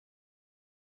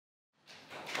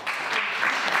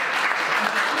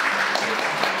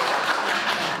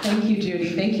Thank you, Judy.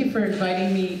 Thank you for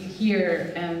inviting me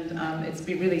here, and it's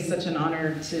been really such an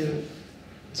honor to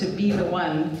be the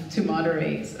one to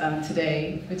moderate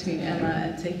today between Emma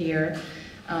and Tahir.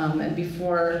 And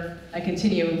before I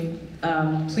continue,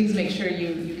 please make sure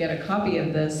you get a copy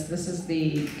of this. This is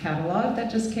the catalog that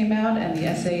just came out, and the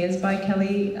essay is by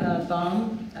Kelly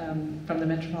Baum from the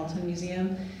Metropolitan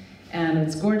Museum. And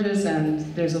it's gorgeous, and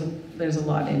there's a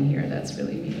lot in here that's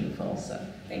really meaningful, so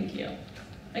thank you.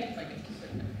 I can keep it.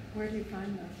 Where do you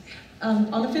find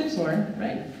those? On the 5th floor,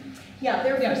 right? Yeah,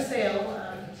 they're for sale,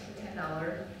 $10 on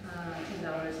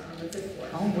the 5th floor.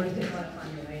 All worth it. You want to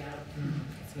find your way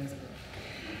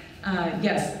out.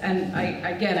 Yes, and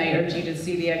I urge you to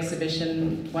see the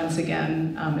exhibition once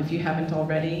again, if you haven't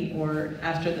already, or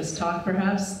after this talk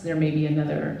perhaps. There may be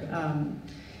another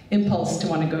impulse to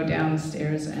want to go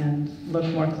downstairs and look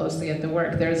more closely at the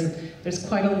work. There's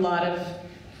quite a lot of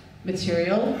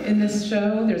material in this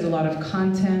show. There's a lot of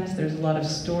content, there's a lot of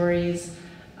stories.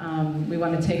 We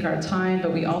want to take our time,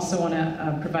 but we also want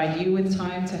to provide you with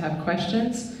time to have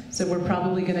questions. So we're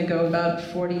probably going to go about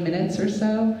 40 minutes or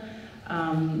so.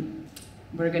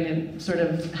 We're going to sort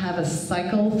of have a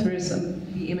cycle through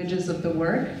the images of the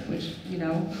work, which, you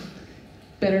know,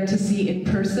 better to see in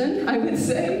person, I would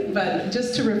say, but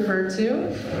just to refer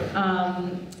to.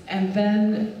 And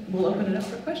then we'll open it up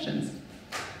for questions.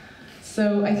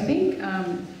 So I think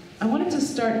I wanted to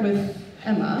start with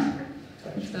Emma,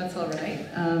 if that's all right.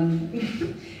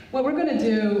 What we're going to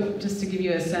do, just to give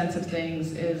you a sense of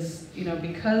things, is, you know,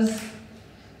 because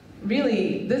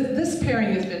really this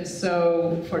pairing has been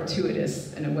so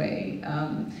fortuitous in a way.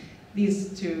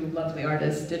 These two lovely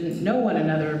artists didn't know one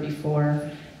another before,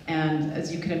 and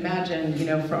as you can imagine, you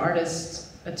know, for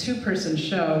artists, a two-person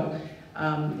show,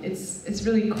 it's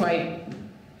really quite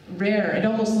rare. It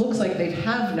almost looks like they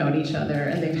have known each other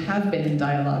and they have been in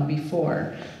dialogue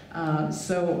before.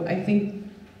 So I think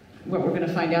what we're going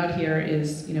to find out here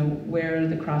is, you know, where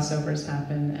the crossovers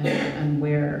happen and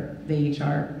where they each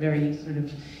are very sort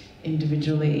of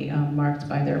individually marked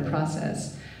by their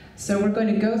process. So we're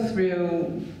going to go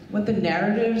through what the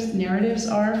narratives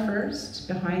are first,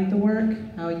 behind the work,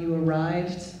 how you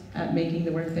arrived at making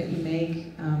the work that you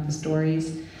make, the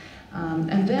stories,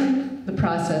 and then the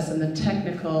process and the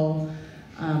technical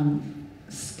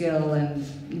skill and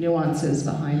nuances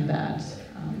behind that.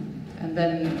 And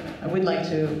then I would like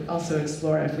to also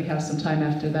explore, if we have some time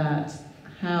after that,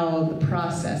 how the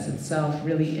process itself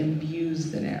really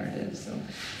imbues the narrative. So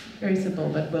very simple,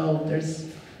 but I'll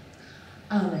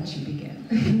let you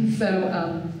begin.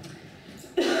 So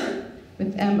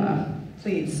with Emma,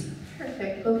 please.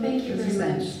 Perfect. Well, thank you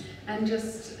very much. And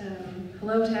just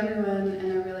hello to everyone,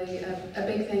 and a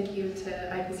big thank you to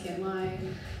IPCNY.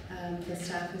 The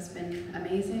staff has been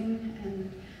amazing,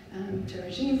 and to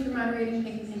Regine for moderating,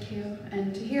 thank you.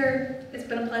 And to Tahir, it's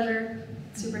been a pleasure.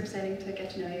 It's super exciting to get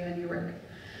to know you and your work.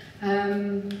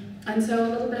 And so a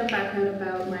little bit of background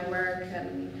about my work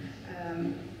and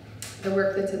the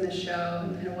work that's in the show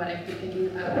and kind of what I've been thinking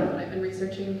about and what I've been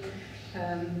researching.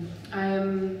 I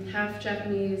am half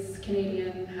Japanese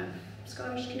Canadian, half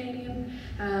Scottish Canadian,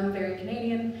 very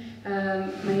Canadian.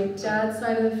 My dad's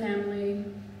side of the family,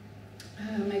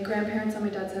 my grandparents on my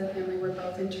dad's side of the family were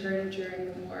both interned during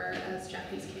the war as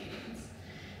Japanese Canadians.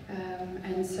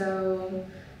 And so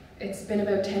it's been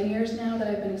about 10 years now that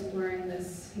I've been exploring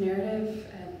this narrative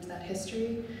and that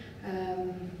history.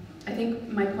 I think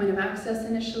my point of access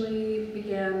initially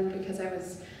began because I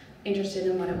was interested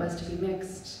in what it was to be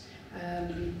mixed,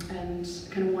 and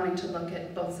kind of wanting to look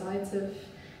at both sides of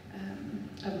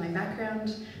my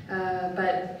background.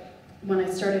 But when I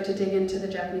started to dig into the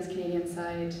Japanese Canadian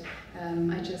side,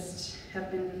 I just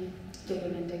have been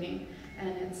digging and digging,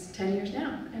 and it's 10 years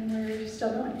now, and we're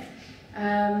still going.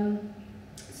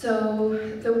 So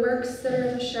the works that are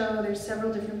in the show, there's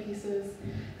several different pieces,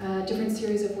 different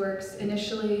series of works.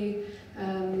 Initially,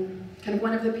 kind of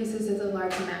one of the pieces is a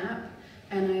large map,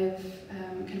 and I've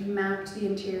kind of mapped the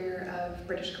interior of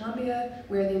British Columbia,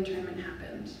 where the internment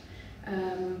happened.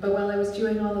 But while I was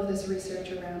doing all of this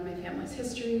research around my family's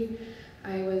history,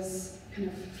 I was kind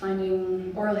of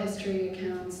finding oral history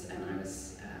accounts, and I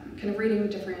was kind of reading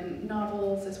different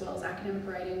novels as well as academic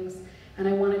writings, and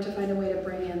I wanted to find a way to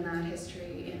bring in that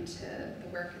history into the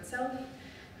work itself.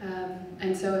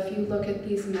 And so if you look at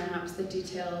these maps that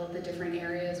detail the different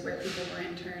areas where people were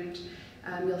interned,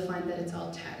 you'll find that it's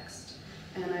all text.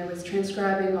 And I was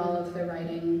transcribing all of the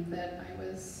writing that I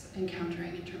was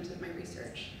encountering in terms of my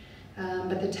research.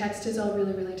 But the text is all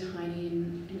really, really tiny,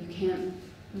 and you can't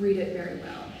read it very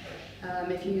well.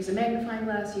 If you use a magnifying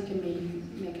glass, you can maybe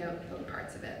make out little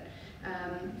parts of it.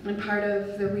 And part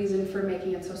of the reason for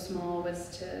making it so small was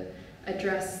to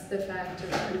address the fact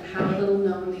of kind of how little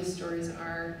known these stories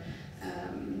are,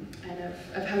 and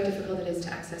of how difficult it is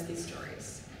to access these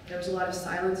stories. There was a lot of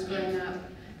silence growing up.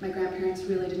 My grandparents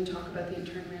really didn't talk about the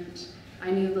internment.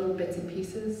 I knew little bits and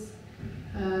pieces.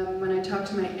 When I talked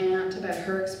to my aunt about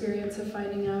her experience of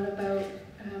finding out about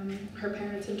her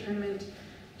parents' internment,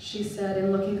 she said,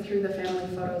 in looking through the family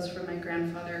photos from my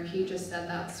grandfather, he just said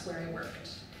that's where he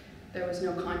worked. There was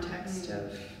no context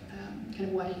of kind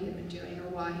of what he had been doing or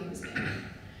why he was there.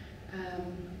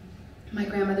 My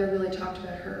grandmother really talked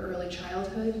about her early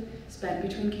childhood, spent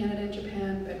between Canada and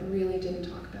Japan, but really didn't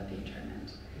talk about the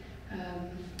internment.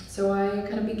 So I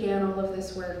kind of began all of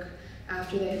this work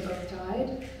after they had both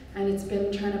died, and it's been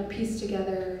trying to piece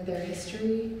together their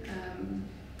history.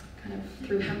 Kind of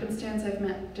through happenstance, I've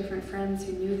met different friends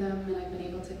who knew them, and I've been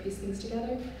able to piece things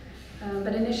together.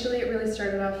 But initially, it really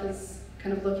started off as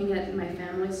kind of looking at my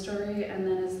family story, and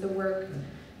then as the work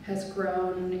has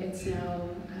grown, it's now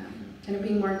kind of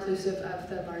being more inclusive of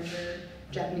the larger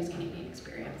Japanese-Canadian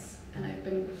experience. And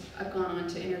I've gone on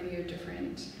to interview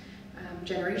different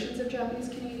generations of Japanese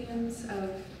Canadians of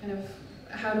kind of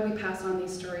how do we pass on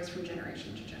these stories from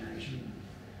generation to generation.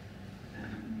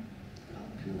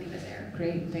 I'll kind of leave it there.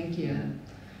 Great, thank you.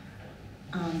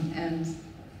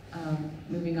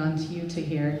 Moving on to you,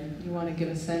 Tahir, you want to give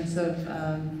a sense of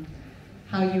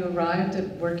how you arrived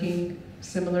at working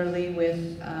similarly with,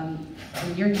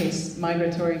 in your case,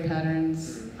 migratory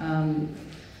patterns,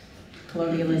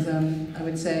 colonialism, I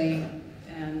would say,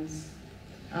 and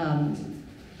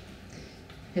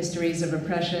histories of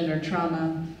oppression or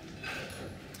trauma?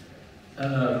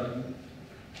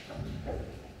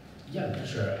 Yeah, for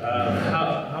sure.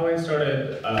 How I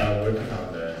started working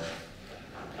on this.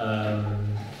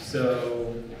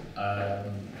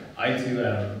 I too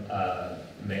am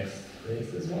mixed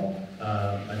race as well.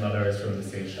 My mother is from the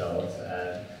Seychelles,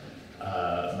 and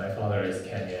my father is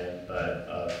Kenyan, but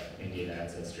of Indian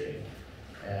ancestry.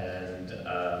 And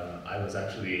I was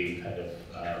actually kind of,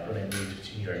 when I moved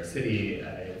to New York City and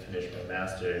I finished my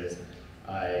master's,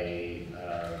 I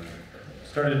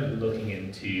started looking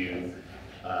into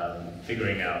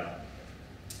figuring out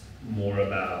more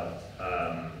about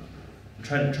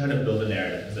trying to build a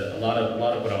narrative. Because a lot of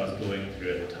what I was going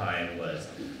through at the time was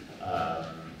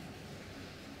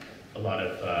a lot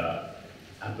of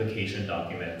application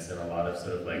documents and a lot of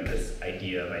sort of like this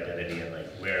idea of identity and like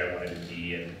where I wanted to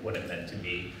be and what it meant to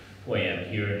be who I am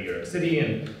here in New York City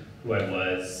and who I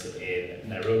was in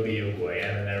Nairobi or who I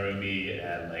am in Nairobi,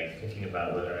 and like thinking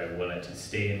about whether I wanted to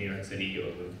stay in New York City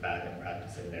or move back and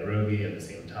practice in Nairobi at the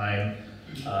same time.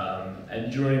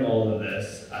 And during all of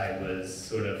this, I was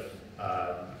sort of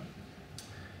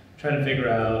trying to figure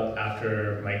out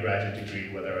after my graduate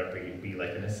degree whether I'd be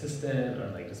like an assistant or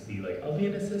like just be like, I'll be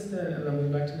an assistant and then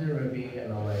move back to Nairobi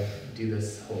and I'll like do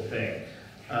this whole thing.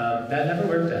 That never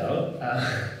worked out.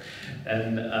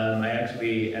 And I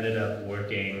actually ended up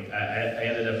working, I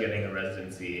ended up getting a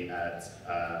residency at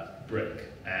BRIC,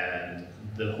 and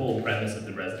the whole premise of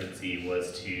the residency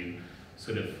was to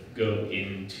sort of go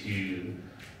into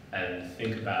and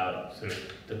think about sort of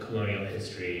the colonial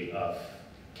history of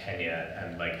Kenya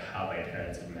and like how my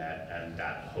parents had met and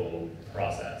that whole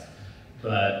process.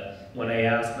 But when I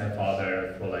asked my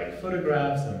father for like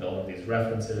photographs and all of these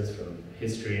references from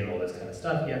history and all this kind of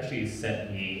stuff, he actually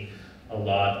sent me a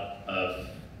lot of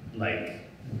like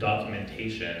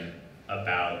documentation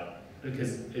about,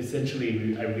 because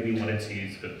essentially I really wanted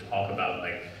to sort of talk about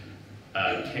like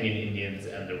Kenyan Indians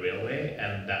and the railway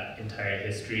and that entire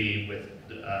history with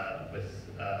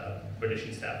British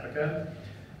East Africa.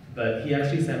 But he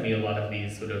actually sent me a lot of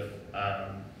these sort of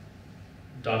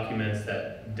documents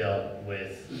that dealt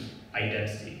with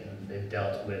identity and they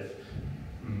dealt with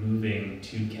moving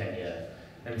to Kenya.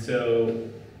 And so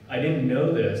I didn't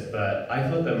know this, but I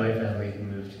thought that my family had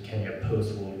moved to Kenya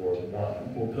post-World War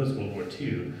I, or post-World War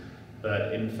II,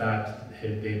 but in fact,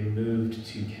 they moved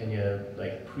to Kenya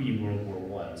like pre-World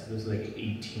War I, so this was like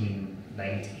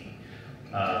 1890.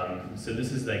 So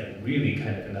this is like really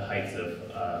kind of in the heights of,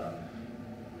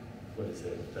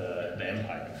 the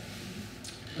empire.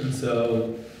 And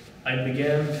so I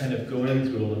began kind of going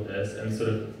through all of this and sort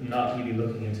of not really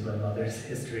looking into my mother's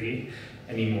history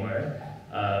anymore.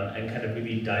 And kind of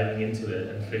really diving into it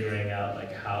and figuring out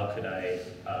like how could I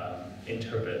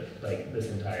interpret like this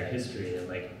entire history and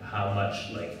like how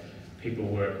much like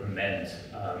paperwork meant,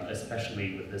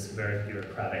 especially with this very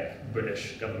bureaucratic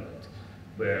British government,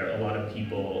 where a lot of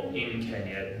people in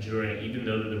Kenya even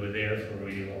though they were there for a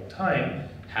really long time,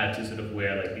 had to sort of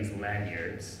wear like these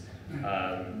lanyards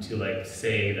to like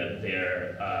say that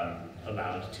they're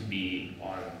allowed to be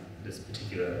on this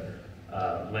particular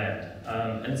land.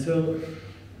 And so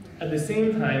At the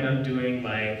same time, I'm doing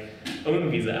my own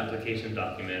visa application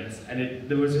documents, and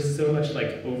there was just so much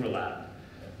like overlap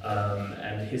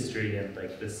and history and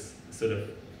like this sort of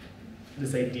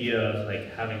this idea of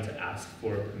like having to ask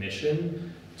for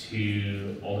permission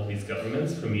to all of these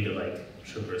governments for me to like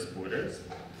traverse borders.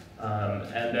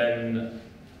 And then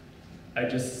I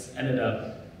just ended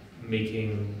up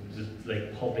making,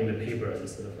 like pulping the paper as a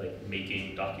sort of like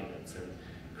making documents and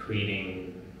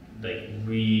creating, like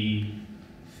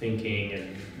rethinking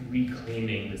and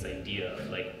reclaiming this idea of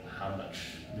like how much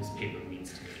this paper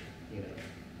means to me,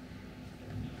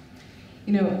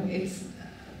 you know. It's,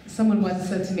 someone once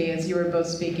said to me as you were both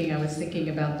speaking, I was thinking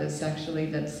about this actually,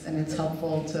 and it's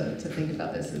helpful to think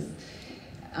about this, is,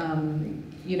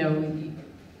 you know,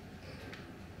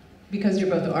 because you're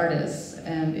both artists,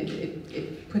 and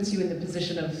it puts you in the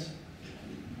position of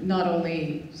not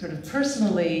only sort of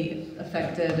personally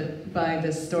affected by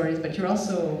the stories, but you're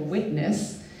also a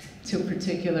witness to a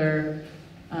particular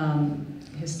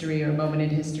history or moment in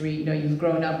history. You know, you've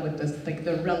grown up with this, like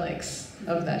the relics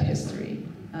of that history,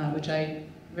 which I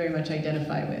very much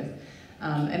identify with.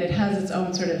 And it has its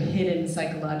own sort of hidden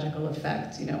psychological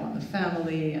effect, you know, on the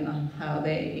family and on how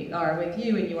they are with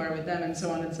you and you are with them and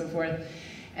so on and so forth.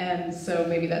 And so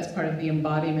maybe that's part of the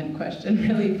embodiment question,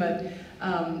 really. But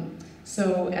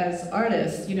so as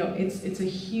artists, you know, it's a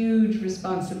huge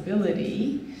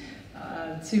responsibility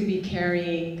to be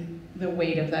carrying the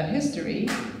weight of that history,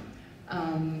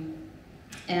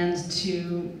 and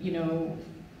to, you know,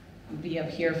 be up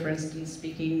here, for instance,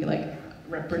 speaking, like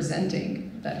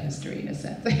representing that history in a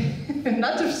sense.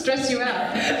 Not to stress you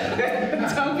out.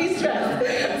 Don't be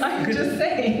stressed. I'm just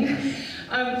saying.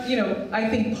 You know, I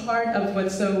think part of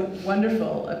what's so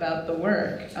wonderful about the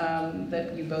work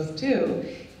that you both do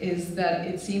is that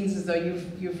it seems as though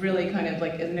you've really kind of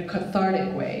like in a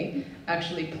cathartic way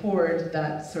actually poured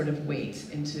that sort of weight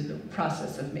into the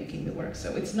process of making the work.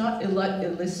 So it's not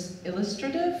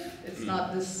illustrative. It's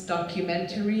not this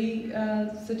documentary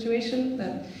situation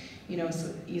that, you know,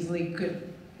 so easily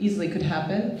could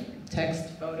happen.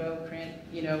 Text, photo, print.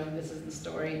 You know, this is the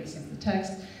story. This is the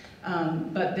text.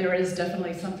 But there is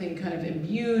definitely something kind of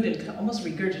imbued and almost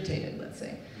regurgitated, let's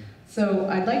say. So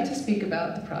I'd like to speak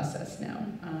about the process now.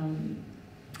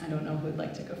 I don't know who would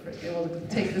like to go first. We'll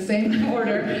take the same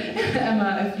order.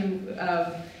 Emma, if you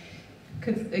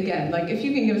could, again, like if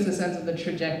you can give us a sense of the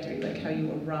trajectory, like how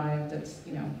you arrived at,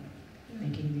 you know,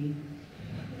 making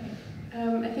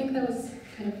I think that was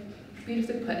kind of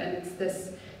beautifully put, and it's this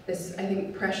I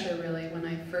think pressure really when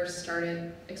I first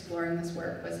started exploring this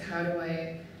work was how do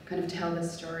I kind of tell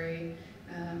this story.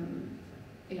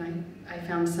 You know, I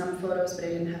found some photos, but I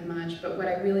didn't have much. But what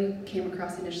I really came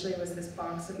across initially was this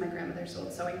box of my grandmother's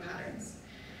old sewing patterns.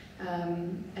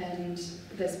 And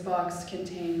this box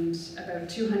contained about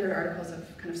 200 articles of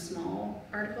kind of small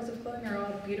articles of clothing. They're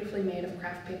all beautifully made of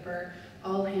craft paper,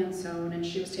 all hand sewn, and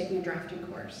she was taking a drafting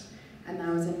course. And that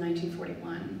was in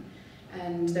 1941.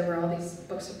 And there were all these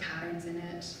books of patterns in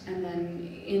it. And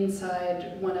then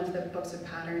inside one of the books of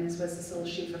patterns was this little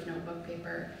sheaf of notebook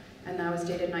paper. And that was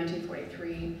dated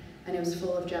 1943. And it was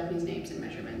full of Japanese names and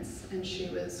measurements. And she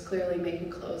was clearly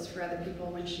making clothes for other people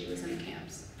when she was in the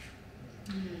camps.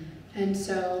 And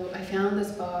so I found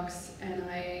this box, and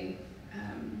I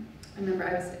remember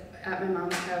I was at my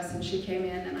mom's house, and she came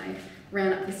in, and I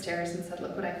ran up the stairs and said,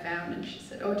 "Look what I found." And she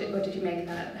said, "Oh, did you make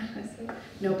that?" I said,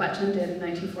 "No, Butchon did in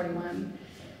 1941."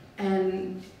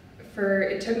 And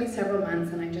it took me several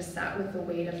months, and I just sat with the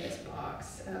weight of this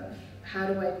box of how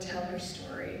do I tell her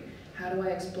story? How do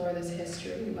I explore this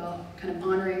history while kind of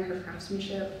honoring her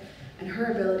craftsmanship and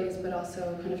her abilities, but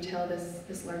also kind of tell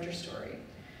this larger story.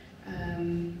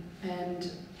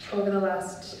 And over the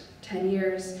last 10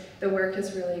 years, the work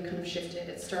has really kind of shifted.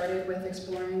 It started with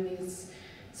exploring these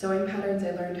sewing patterns.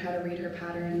 I learned how to read her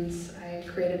patterns. I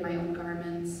created my own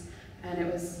garments. And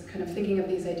it was kind of thinking of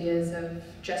these ideas of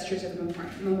gestures of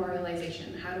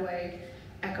memorialization. How do I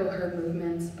echo her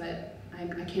movements, but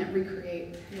I can't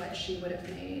recreate what she would have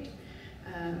made.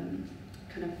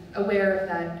 Kind of aware of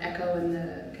that echo and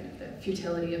the kind of the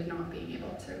futility of not being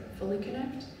able to fully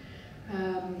connect.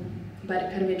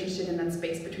 But kind of interested in that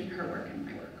space between her work and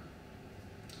my work.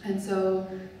 And so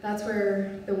that's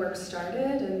where the work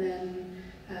started, and then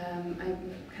I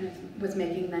kind of was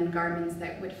making then garments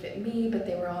that would fit me, but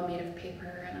they were all made of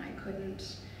paper, and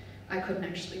I couldn't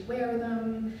actually wear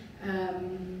them.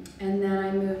 And then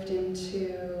I moved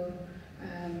into,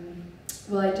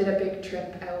 well, I did a big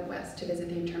trip out west to visit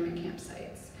the internment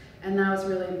campsites, and that was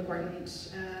really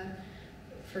important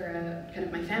for kind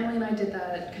of my family, and I did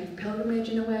that kind of pilgrimage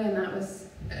in a way, and that was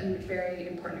a very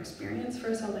important experience for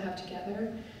us all to have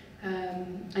together.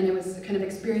 And it was kind of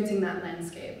experiencing that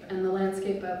landscape. And the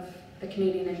landscape of the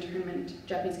Canadian internment,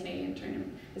 Japanese Canadian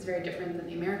internment, is very different than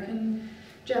the American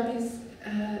Japanese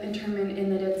internment in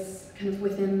that it's kind of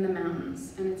within the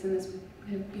mountains, and it's in this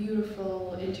kind of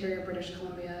beautiful interior British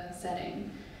Columbia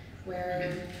setting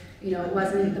where, you know, it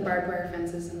wasn't the barbed wire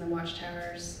fences and the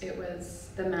watchtowers, it was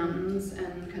the mountains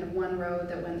and kind of one road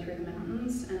that went through the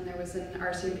mountains, and there was an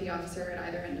RCMP officer at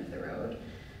either end of the road,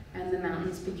 and the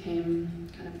mountains became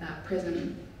kind of that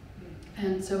prison.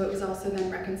 And so it was also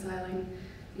then reconciling,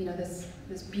 you know, this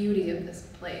beauty of this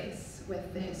place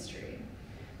with the history.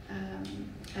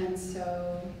 And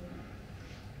so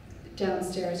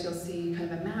downstairs you'll see kind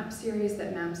of a map series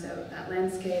that maps out that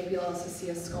landscape. You'll also see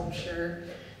a sculpture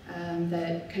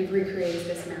that kind of recreates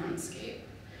this mountainscape.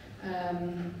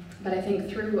 But I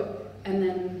think and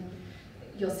then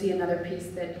you'll see another piece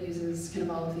that uses kind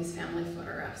of all of these family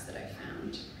photographs that I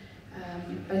found.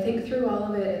 But I think through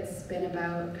all of it, it's been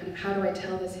about kind of how do I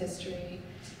tell this history?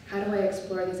 How do I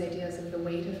explore these ideas of the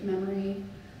weight of memory?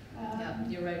 Yeah,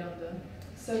 you're right on the...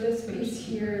 So this piece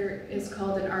here is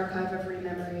called an archive of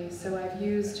rememory. So I've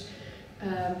used,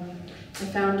 I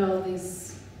found all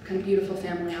these kind of beautiful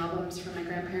family albums from my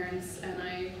grandparents, and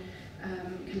I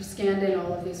kind of scanned in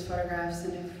all of these photographs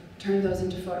and have turned those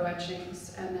into photo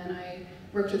etchings. And then I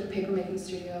worked with a papermaking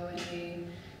studio, and we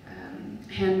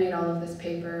handmade all of this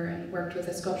paper and worked with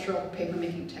a sculptural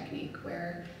papermaking technique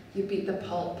where you beat the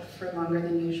pulp for longer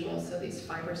than usual, so these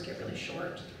fibers get really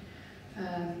short.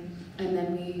 And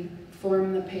then we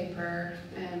form the paper,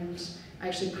 and I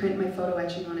actually print my photo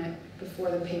etching on it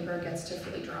before the paper gets to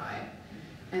fully dry.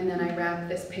 And then I wrap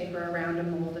this paper around a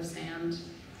mold of sand,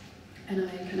 and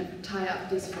I kind of tie up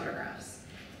these photographs.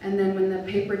 And then when the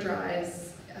paper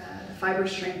dries, the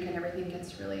fibers shrink and everything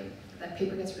gets that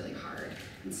paper gets really hard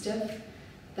and stiff.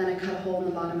 Then I cut a hole in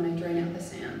the bottom and I drain out the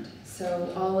sand.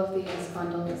 So all of these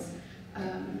bundles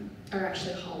are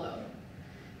actually hollow.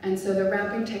 And so the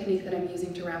wrapping technique that I'm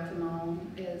using to wrap them all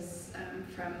is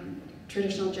from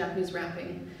traditional Japanese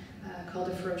wrapping called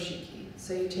a furoshiki.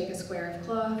 So you take a square of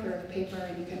cloth or of paper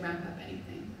and you can wrap up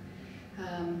anything.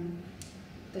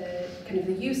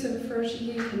 The use of a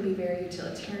furoshiki can be very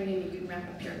utilitarian. You can wrap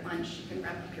up your lunch, you can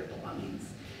wrap up your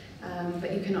belongings.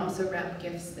 But you can also wrap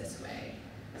gifts this way.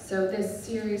 So this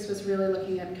series was really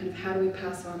looking at kind of how do we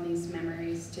pass on these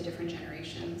memories to different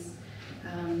generations,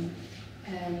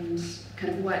 and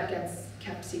kind of what gets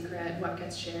kept secret, what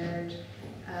gets shared.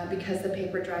 Because the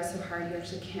paper dries so hard, you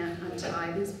actually can't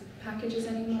untie these packages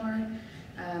anymore.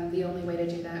 The only way to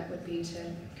do that would be to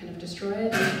kind of destroy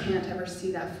it, and you can't ever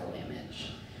see that full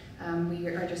image. We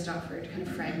are just offered kind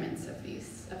of fragments of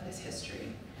this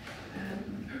history.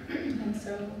 And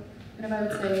so, kind of I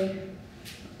would say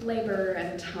labor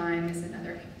and time is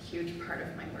another huge part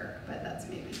of my work, but that's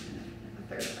maybe kind of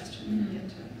a third question we'll get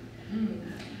to.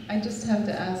 I just have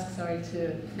to ask, sorry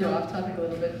to go off topic a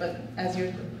little bit, but as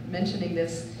you're mentioning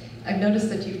this, I've noticed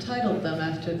that you've titled them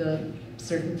after the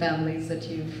certain families that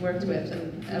you've worked with,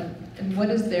 and what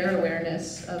is their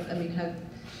awareness of, I mean, I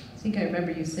think I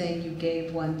remember you saying you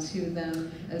gave one to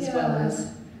them as well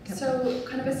as... So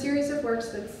kind of a series of works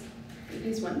that's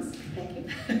these ones, thank you.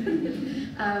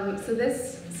 So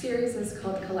this series is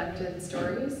called Collected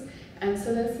Stories, and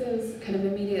so this is kind of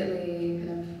immediately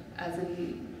kind of as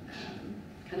in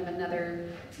kind of another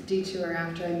detour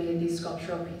after I made these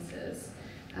sculptural pieces.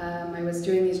 I was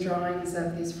doing these drawings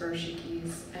of these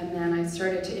furoshikis, and then I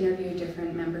started to interview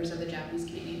different members of the Japanese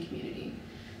Canadian community.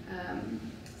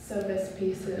 So this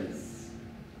piece is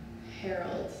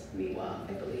Harold Miwa,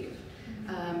 I believe.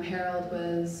 Harold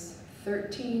was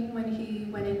 13 when he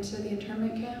went into the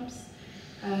internment camps.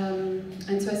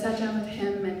 And so I sat down with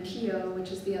him and Kyo,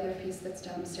 which is the other piece that's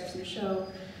downstairs in the show,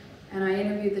 and I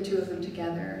interviewed the two of them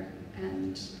together.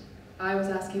 And I was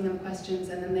asking them questions,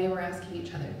 and then they were asking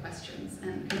each other questions,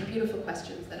 and kind of beautiful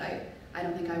questions that I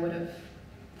don't think I would have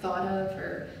thought of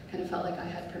or kind of felt like I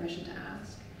had permission to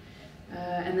ask.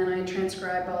 And then I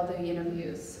transcribe all the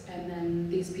interviews, and then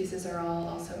these pieces are all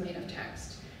also made of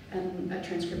text and a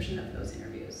transcription of those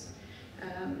interviews.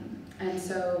 And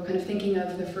so kind of thinking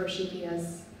of the furoshiki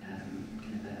as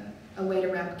kind of a way to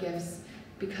wrap gifts,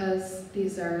 because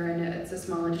these are, and it's a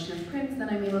small edition of prints, then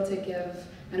I'm able to give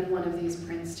kind of one of these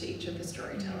prints to each of the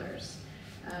storytellers.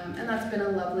 And that's been a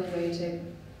lovely way to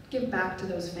give back to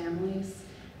those families,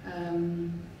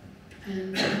 and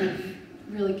kind of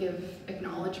really give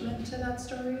acknowledgement to that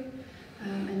story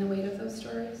and the weight of those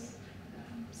stories.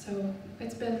 So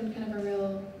it's been kind of a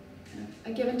real kind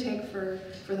of a give and take for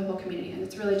the whole community, and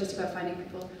it's really just about finding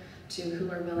people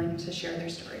who are willing to share their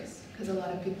stories, because a lot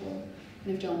of people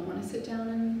kind of don't want to sit down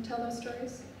and tell those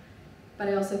stories. but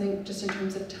I also think just in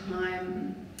terms of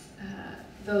time,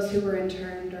 those who were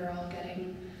interned are all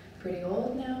getting pretty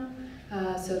old now.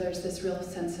 So there's this real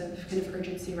sense of kind of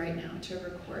urgency right now to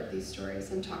record these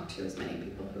stories and talk to as many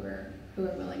people who are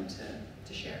willing to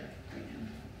share right now.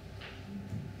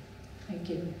 Thank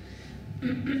you.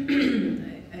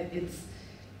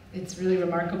 It's really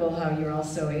remarkable how you're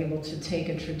also able to take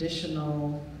a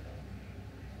traditional,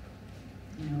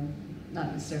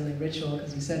 not necessarily ritual,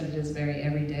 because you said it is very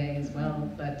everyday as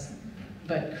well, but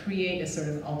create a sort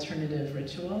of alternative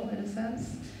ritual in a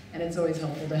sense. And it's always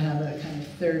helpful to have a kind of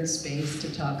third space to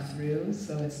talk through,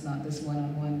 so it's not this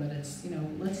one-on-one, but it's,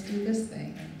 let's do this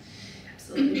thing.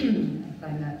 Absolutely, I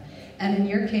find that. And in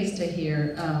your case,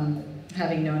 Tahir,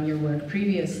 having known your work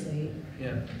previously,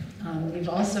 yeah. You've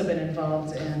also been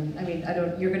involved in,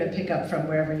 you're going to pick up from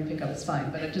wherever you pick up, it's fine,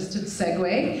 but just to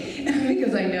segue,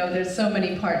 because I know there's so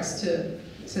many parts to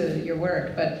your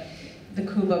work, but the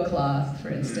Kuba cloth, for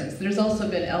instance, there's also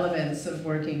been elements of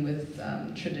working with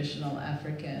traditional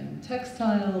African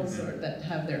textiles or that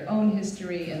have their own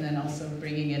history, and then also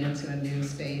bringing it into a new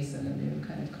space and a new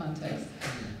kind of context.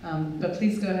 But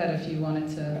please go ahead if you wanted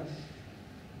to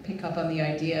pick up on the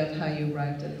idea of how you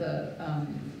arrived at the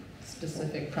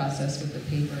specific process with the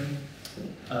paper.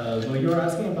 Well, you were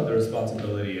asking about the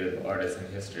responsibility of artists in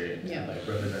history, yeah. like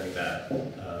representing that.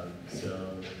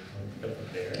 So I'll pick up from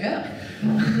there. Yeah.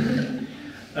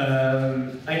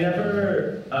 I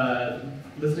never,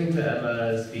 listening to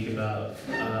Emma speak about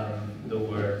the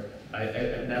work, I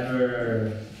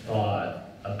never thought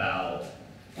about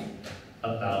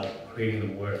creating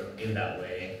the work in that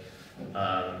way,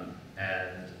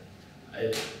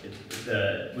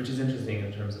 which is interesting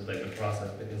in terms of like the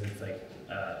process, because it's like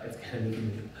it's kind of,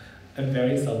 I'm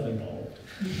very self-involved,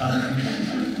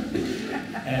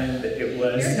 and it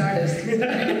was. You're an artist.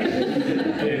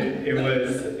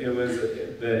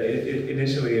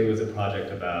 Initially it was a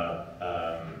project about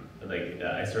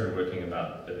I started working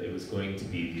about, it was going to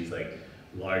be these like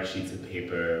large sheets of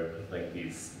paper with like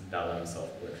these vellum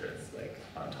self-portraits like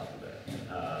on top of it,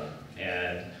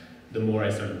 and the more I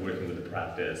started working with the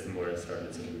practice, the more I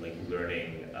started sort of like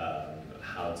learning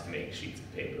how to make sheets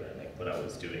of paper, and like what I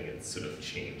was doing, it sort of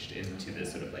changed into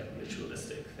this sort of like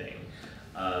ritualistic thing.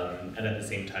 And at the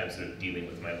same time sort of dealing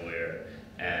with my lawyer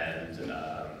and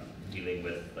dealing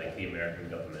with like the American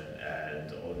government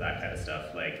and all of that kind of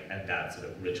stuff, like, and that sort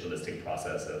of ritualistic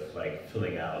process of like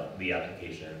filling out the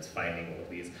applications, finding all of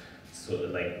these sort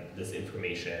of like this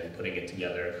information, putting it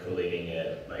together, collating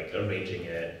it, like arranging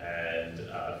it, and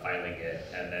filing it,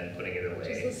 and then putting it away. Which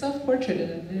is a self-portrait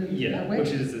in a way. Which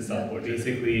is a self-portrait.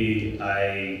 Basically,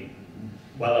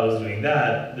 while I was doing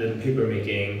that, the paper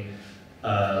making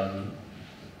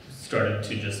started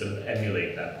to just sort of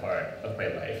emulate that part of my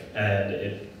life, and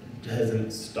it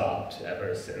hasn't stopped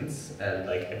ever since. And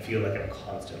like I feel like I'm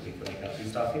constantly filling out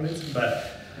these documents,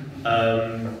 but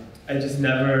I just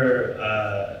never.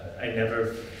 I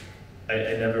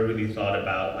never really thought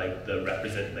about like the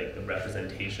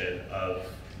representation of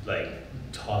like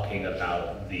talking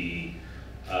about the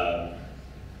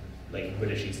like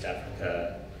British East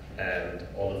Africa and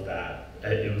all of that.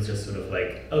 It was just sort of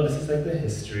like, oh, this is like the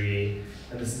history,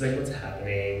 and this is like what's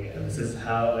happening, and this is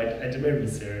how I did my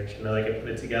research, and I put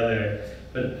it together.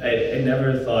 But I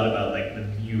never thought about like the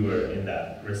viewer in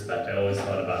that respect. I always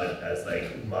thought about it as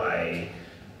like my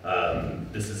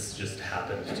this has just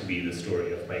happened to be the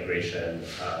story of migration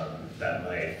that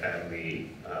my family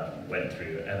went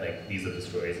through, and like these are the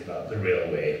stories about the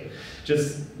railway.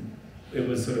 Just, it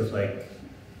was sort of like,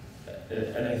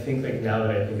 and I think like now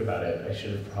that I think about it, I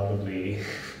should have probably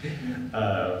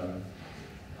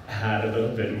had a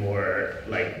little bit more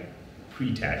like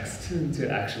pretext to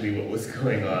actually what was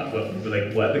going on,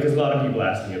 because a lot of people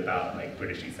ask me about like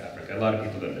British East Africa. A lot of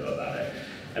people don't know about it.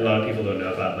 And a lot of people don't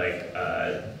know about like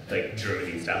German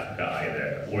East Africa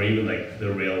either, or even like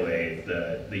the railway,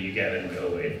 the Ugandan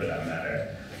railway for that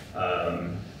matter.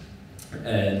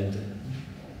 And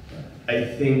I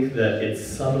think that it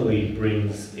subtly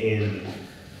brings in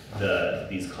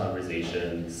these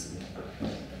conversations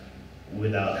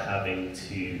without having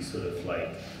to sort of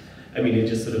like, it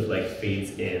just sort of like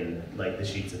fades in like the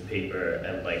sheets of paper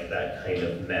and like that kind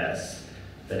of mess,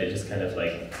 that it just kind of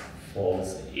like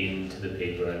falls into the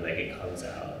paper and like it comes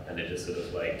out, and it just sort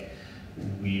of like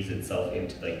weaves itself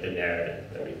into like the narrative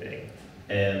and everything.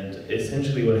 And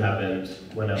essentially what happened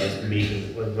when I started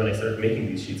making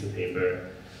these sheets of paper,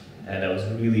 and I was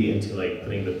really into like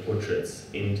putting the portraits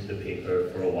into the paper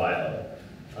for a while,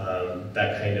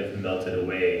 that kind of melted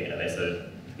away, and I started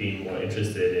being more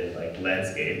interested in like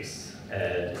landscapes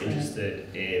and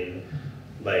interested in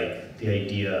like the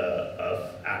idea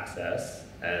of access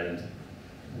and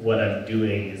what I'm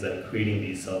doing is I'm creating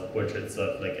these self-portraits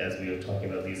of, like, as we were talking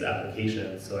about, these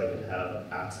applications, so I could have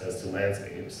access to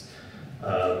landscapes.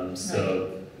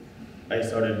 So I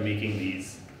started making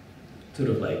these sort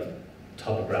of like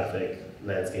topographic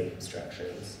landscape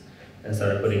abstractions, and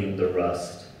started putting in the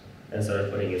rust, and started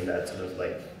putting in that sort of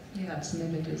like... You have some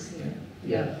images here.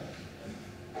 Yeah.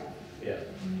 Yeah.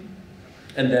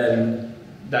 And then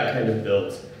that kind of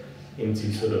built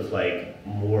into sort of like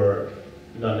more,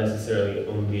 not necessarily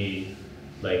only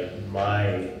like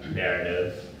my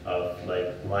narrative of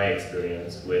like my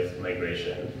experience with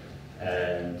migration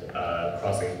and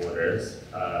crossing borders,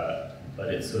 but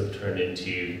it sort of turned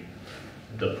into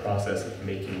the process of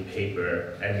making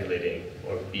paper, emulating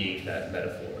or being that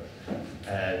metaphor.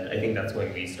 And I think that's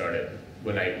when we started.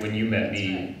 When you met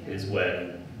me is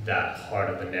when that part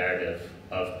of the narrative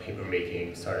of paper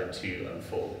making started to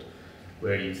unfold,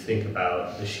 where you think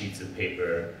about the sheets of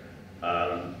paper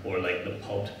or like the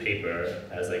pulped paper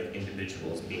as like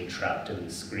individuals being trapped in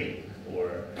the screen,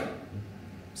 or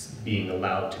being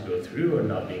allowed to go through or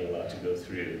not being allowed to go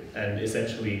through. And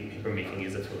essentially papermaking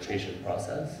is a filtration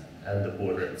process, and the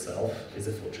border itself is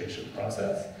a filtration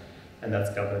process, and that's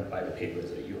governed by the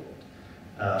papers that you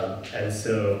hold. And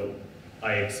so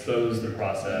I exposed the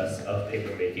process of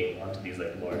papermaking onto these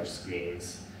like large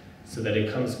screens, so that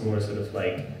it comes more sort of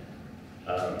like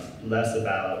less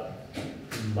about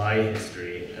my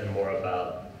history and more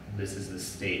about this is the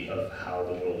state of how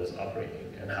the world is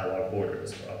operating and how our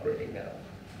borders are operating now.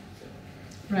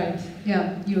 Right,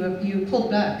 yeah, you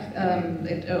pulled back.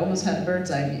 It almost had a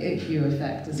bird's eye view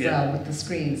effect as well with the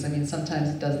screens. I mean, sometimes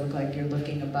it does look like you're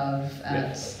looking above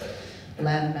at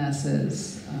land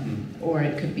masses, or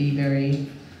it could be very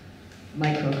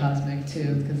microcosmic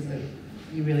too, because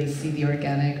you really see the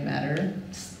organic matter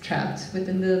trapped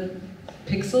within the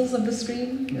pixels of the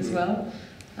screen as well.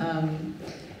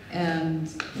 And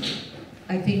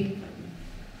I think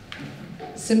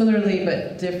similarly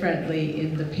but differently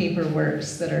in the paper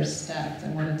works that are stacked. I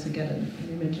wanted to get an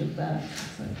image of that.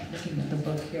 So I'm looking at the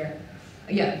book here.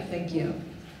 Yeah, thank you.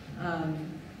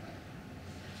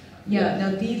 Yeah,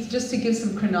 now these, just to give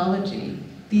some chronology,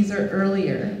 these are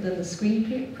earlier than the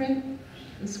screen print,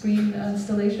 the screen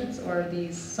installations, or are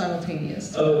these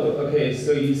simultaneous? Oh, okay,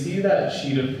 so you see that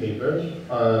sheet of paper,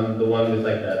 the one with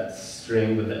like that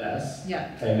string with the S? Yeah.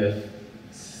 Kind of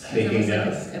snaking down.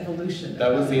 Like this evolution.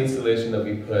 That was the installation that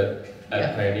we put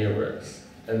at Pioneer Works.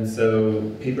 And so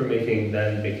papermaking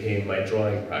then became my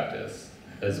drawing practice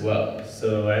as well.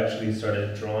 So I actually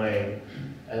started drawing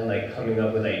and like coming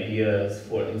up with ideas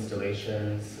for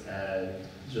installations and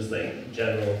just like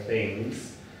general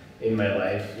things in my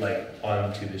life, like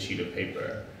onto the sheet of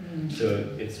paper. So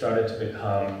it started to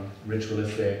become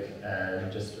ritualistic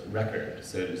and just record.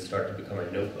 So it started to become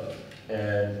a notebook.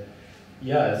 And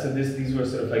yeah, so these were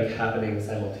sort of like happening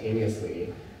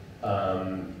simultaneously.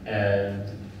 And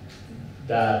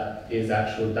that's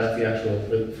the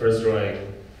actual first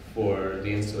drawing for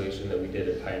the installation that we did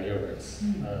at Pioneer Works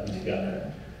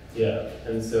together. Yeah,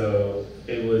 and so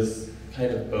it was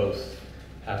kind of both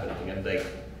happening, and like,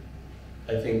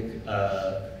 I think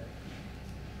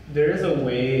there is a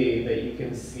way that you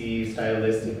can see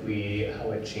stylistically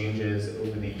how it changes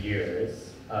over the years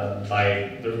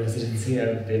by the residency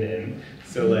I've been in.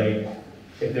 So like,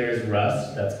 if there's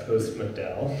rust, that's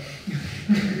post-McDowell.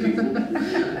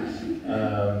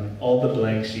 All the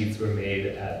blank sheets were made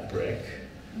at Brick.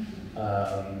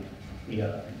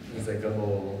 Yeah, it's like a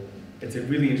whole, it's a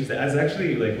really interesting, I was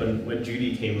actually like, when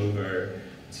Judy came over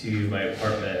to my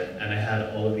apartment and I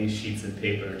had all of these sheets of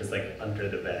paper just like under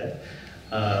the bed,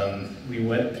 we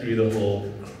went through the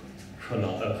whole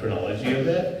chronology of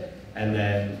it, and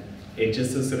then it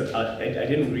just was sort of, I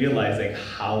didn't realize like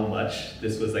how much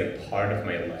this was like part of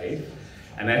my life.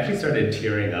 And I actually started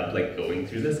tearing up like going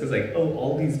through this, because like, oh,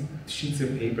 all these sheets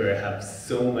of paper have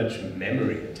so much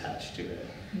memory attached to it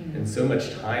and so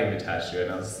much time attached to it.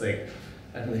 And I was just like,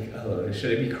 I'm like, oh,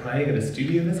 should I be crying at a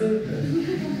studio visit?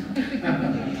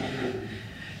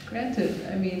 Granted,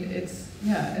 I mean, it's,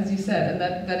 yeah, as you said, and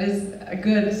that is a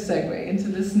good segue into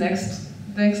this next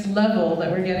level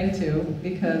that we're getting to,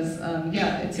 because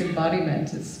yeah, it's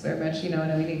embodiment. It's very much, you know,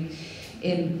 and I mean,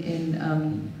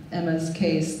 in Emma's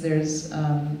case, there's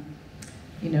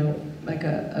you know, like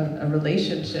a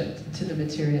relationship to the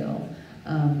material,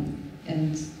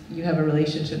 and you have a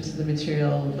relationship to the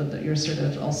material, but you're sort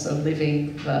of also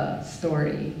living the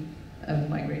story of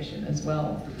migration as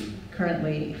well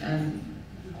currently. And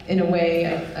in a way,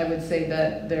 I would say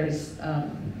that there's, I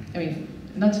mean,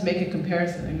 not to make a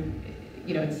comparison, I mean,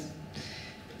 you know,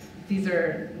 these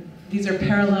are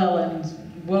parallel and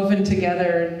woven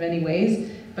together in many ways,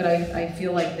 but I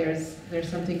feel like there's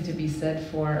something to be said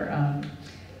for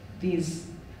these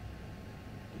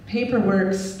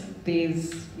paperworks,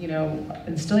 these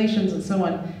installations and so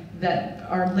on that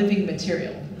are living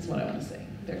material, is what I want to say.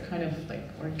 They're kind of like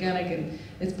organic, and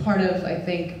it's part of, I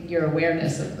think, your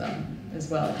awareness of them as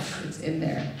well. It's in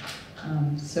there.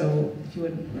 So if you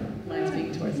wouldn't mind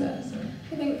speaking towards that. So.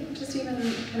 I think just even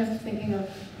kind of thinking of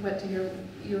what you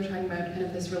were talking about, kind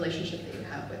of this relationship that you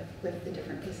have with the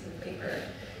different pieces of paper,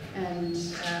 and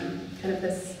kind of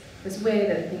this way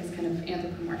that things kind of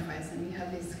anthropomorphize, and you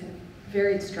have these kind of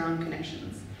very strong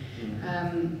connections.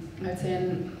 I would say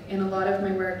in a lot of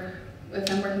my work, if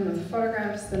I'm working with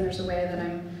photographs, then there's a way that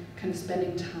I'm kind of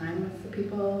spending time with the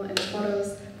people in the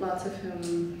photos, lots of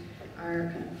whom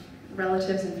are kind of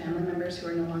relatives and family members who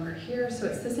are no longer here. So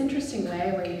it's this interesting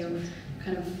way where you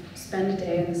kind of spend a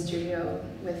day in the studio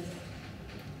with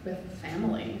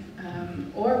family,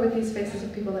 or with these faces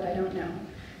of people that I don't know,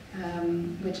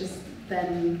 which is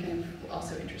then kind of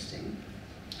also interesting.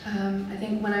 I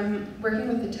think when I'm working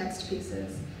with the text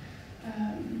pieces,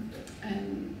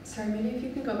 and sorry, maybe if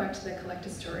you can go back to the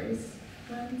collected stories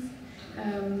ones.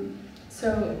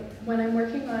 So when I'm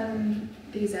working on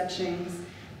these etchings,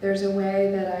 there's a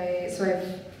way that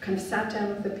I've kind of sat down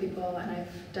with the people and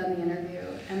I've done the interview,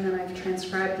 and then I've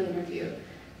transcribed the interview.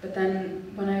 But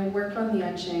then when I work on the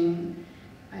etching,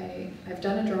 I've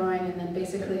done a drawing, and then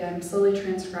basically I'm slowly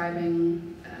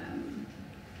transcribing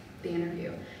the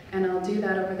interview. And I'll do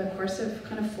that over the course of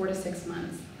kind of 4 to 6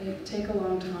 months. They take a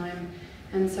long time,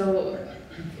 and so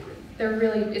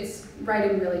it's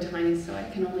writing really tiny, so I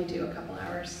can only do a couple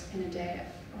hours in a day,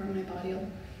 or my body will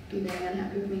be very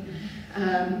unhappy with me.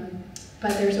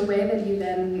 But there's a way that you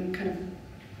then kind of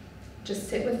just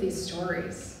sit with these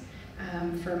stories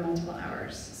for multiple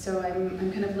hours. So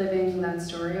I'm kind of living that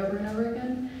story over and over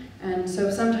again. And so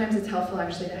sometimes it's helpful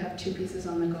actually to have 2 pieces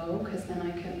on the go, because then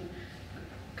I can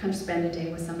kind of spend a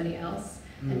day with somebody else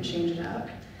and change it up.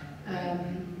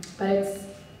 But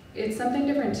it's something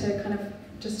different to kind of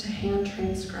just to hand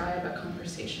transcribe a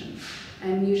conversation.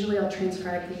 And usually I'll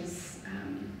transcribe these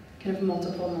kind of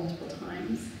multiple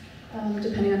times.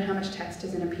 Depending on how much text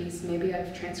is in a piece, maybe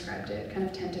I've transcribed it kind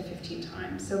of 10 to 15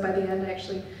 times. So by the end, I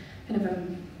actually kind of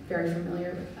am very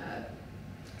familiar with that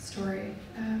story.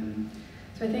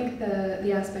 So I think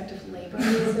the aspect of labor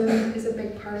is a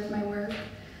big part of my work,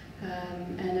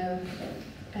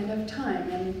 and of time.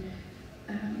 And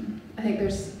I think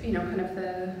there's, kind of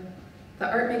the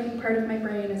art making part of my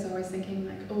brain is always thinking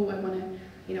like, oh, I want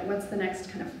to, what's the next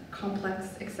kind of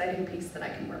complex, exciting piece that I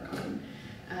can work on?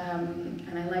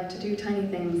 And I like to do tiny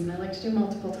things, and I like to do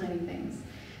multiple tiny things.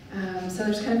 So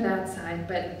there's kind of that side,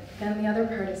 but then the other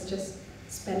part is just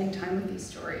spending time with these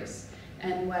stories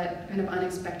and what kind of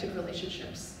unexpected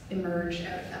relationships emerge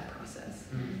out of that process.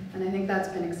 And I think that's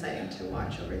been exciting to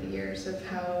watch over the years, of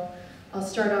how I'll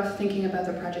start off thinking about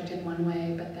the project in one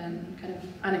way, but then kind of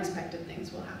unexpected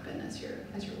things will happen as you're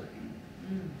working.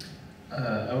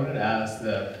 I wanted to ask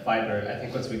the fiber. I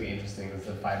think what's really interesting is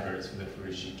the fibers for the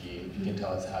furoshiki. If you can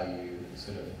tell us how you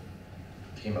sort of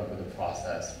came up with a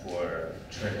process for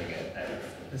churning it. And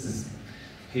this is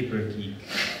paper geek,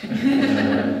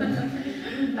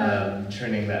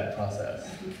 churning that process.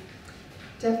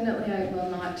 Definitely, I will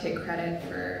not take credit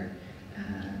for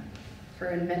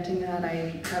inventing that.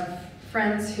 I have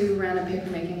friends who ran a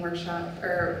papermaking workshop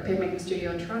or papermaking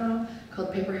studio in Toronto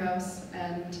called Paper House,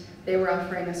 and they were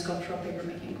offering a sculptural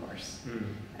papermaking course.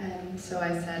 And so I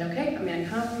said, okay, I'm going to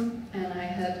come, and I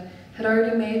had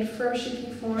already made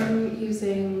furoshiki form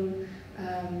using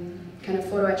kind of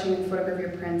photo etching and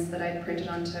photogravure prints that I'd printed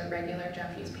onto regular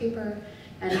Japanese paper,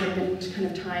 and had been kind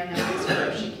of tying up these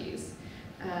furoshikis.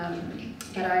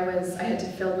 But I had to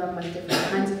fill them with different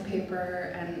kinds of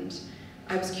paper, and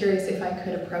I was curious if I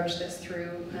could approach this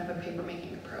through kind of a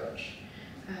papermaking approach.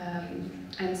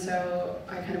 And so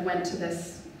I kind of went to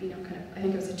this, I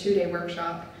think it was a 2-day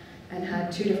workshop, and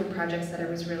had 2 different projects that I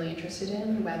was really interested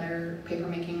in, whether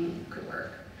papermaking could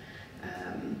work.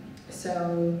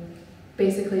 So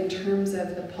basically, in terms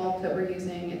of the pulp that we're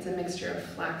using, it's a mixture of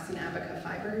flax and abaca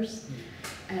fibers,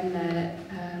 and that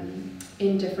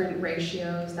in different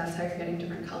ratios, that's how you're getting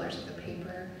different colors of the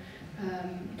paper.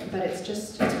 But it's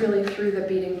really through the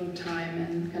beating time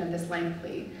and kind of this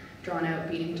lengthy, drawn out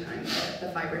beating time that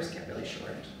the fibers get really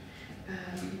short.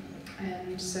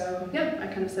 And so, yeah, I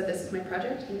kind of said, this is my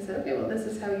project, and I said, okay, well, this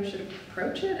is how you should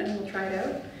approach it, and we'll try it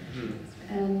out.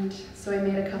 And so I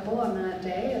made a couple on that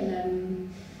day, and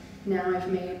then now I've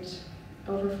made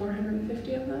over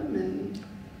 450 of them, and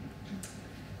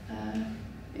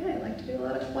yeah, I like to do a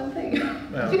lot of one thing.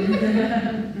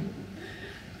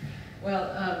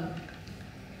 Well,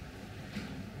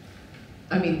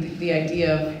 I mean, the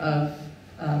idea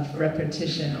of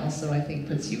repetition also, I think,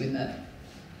 puts you in that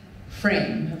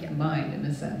frame of mind, in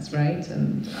a sense, right?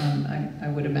 And I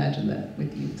would imagine that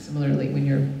with you, similarly, when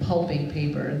you're pulping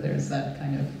paper, there's that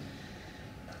kind of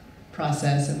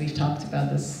process, and we've talked about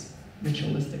this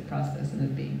ritualistic process and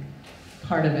it being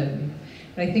part of it. And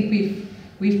I think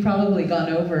we've probably gone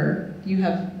over. Do you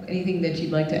have anything that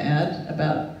you'd like to add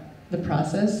about the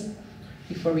process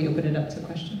before we open it up to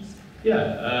questions?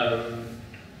 Yeah,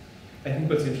 I think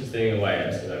what's interesting and why I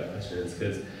asked you that question is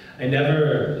because I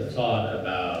never thought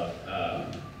about,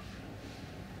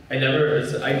 I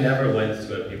never went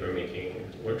to a paper making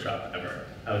workshop ever.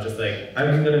 I was just like,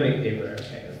 I'm gonna make paper,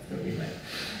 okay, that's gonna be mine.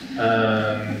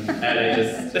 And I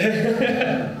just,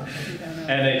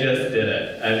 and I just did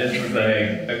it. I just was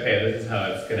like, okay, this is how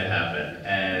it's gonna happen.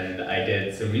 And I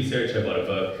did some research, I bought a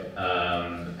book,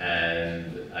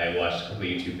 and I watched a couple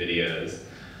YouTube videos,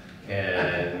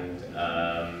 and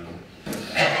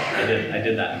I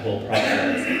did that whole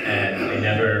process, and I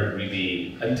never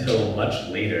really, until much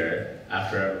later,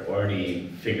 after I've already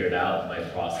figured out my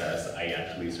process, I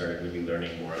actually started really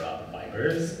learning more about the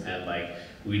fibers and like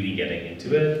really getting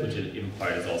into it, which in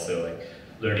part is also like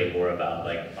learning more about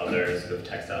like other sort of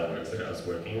textile works that I was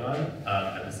working on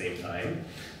at the same time.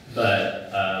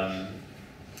 But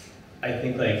I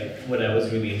think like what I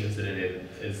was really interested in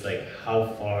is like how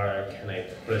far can I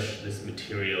push this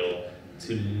material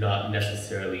to not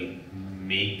necessarily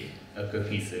make a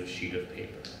cohesive sheet of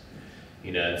paper.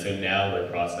 You know, and so now my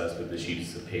process with the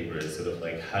sheets of paper is sort of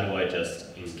like, how do I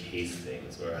just encase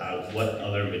things, or what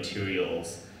other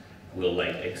materials will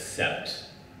like accept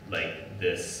like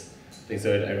this thing.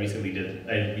 So I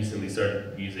recently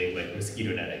started using like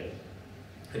mosquito netting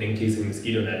and encasing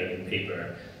mosquito netting in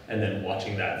paper, and then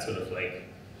watching that sort of like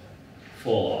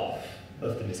fall off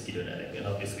of the mosquito netting. And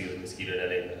obviously the mosquito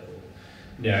netting, the whole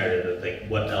narrative of like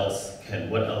what else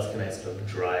can I sort of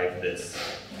drive this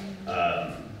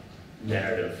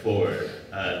narrative forward,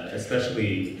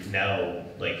 especially now,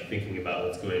 like thinking about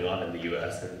what's going on in the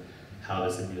U.S. and how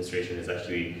this administration is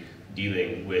actually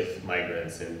dealing with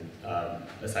migrants and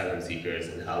asylum seekers,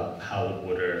 and how the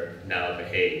border now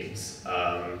behaves,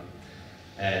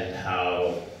 and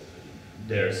how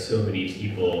there are so many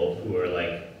people who are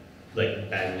like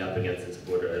banging up against this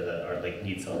border that are like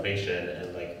need salvation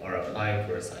and like are applying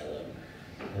for asylum.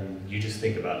 And you just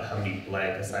think about how many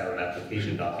blank asylum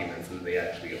application documents that they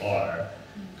actually are.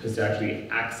 Because to actually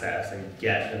access and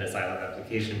get an asylum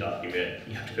application document,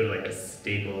 you have to go to like a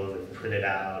Staples and print it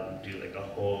out and do like a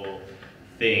whole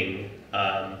thing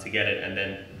to get it. And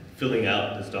then filling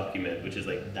out this document, which is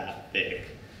like that thick,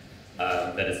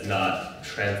 that is not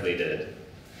translated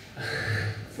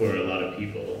for a lot of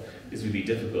people, is really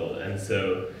difficult. And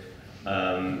so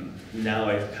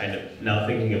now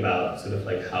thinking about sort of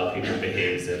like how paper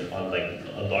behaves and on like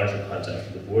a larger context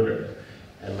of the border,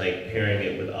 and like pairing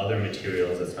it with other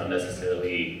materials that's not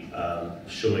necessarily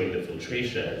showing the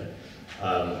filtration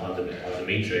on the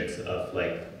matrix of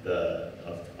like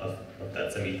of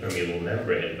that semi-permeable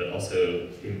membrane, but also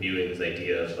imbuing this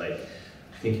idea of like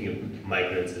thinking of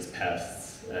migrants as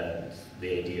pests and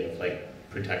the idea of like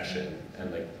protection,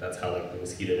 and like that's how like the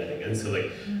mosquito netting, and so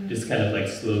like just kind of like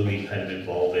slowly kind of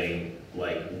evolving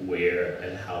like where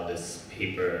and how this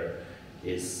paper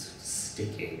is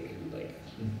sticking and like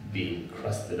being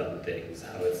crusted on things,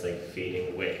 how it's like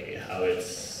fading away, how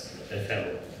it's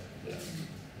ephemeral. Yeah.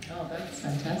 Oh, that's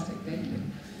fantastic, thank you.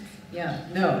 Yeah,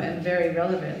 no, and very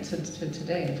relevant to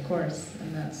today, of course,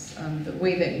 and that's the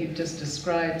way that you just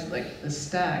described, like the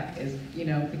stack is, you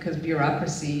know, because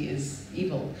bureaucracy is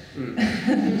evil.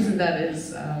 So that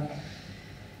is,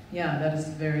 yeah, that is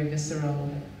very visceral,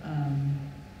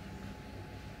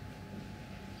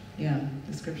 yeah,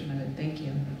 description of it, thank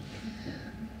you.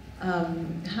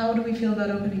 How do we feel about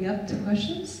opening up to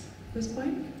questions at this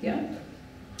point? Yeah?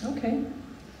 Okay.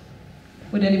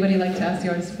 Would anybody like to ask the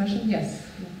artist a question? Yes.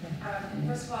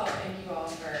 First of all, thank you all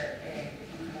for an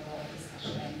incredible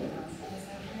discussion this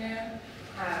afternoon.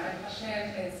 My question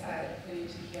is for you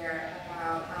to hear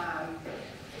about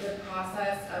the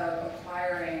process of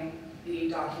acquiring the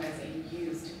documents that you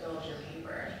use to build your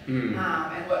paper,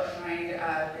 and what kind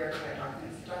of bureaucratic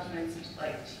documents you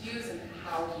like to use, and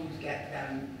how you get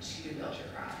them to build your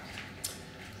craft.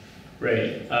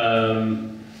 Right.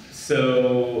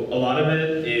 So a lot of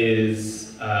it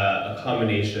is a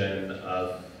combination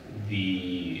of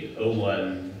the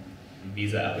O1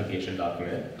 visa application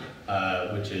document,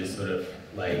 which is sort of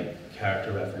like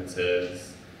character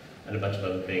references and a bunch of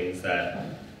other things that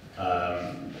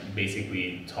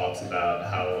basically talks about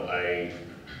how I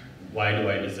why do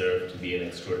I deserve to be an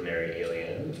extraordinary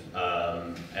alien?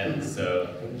 And so,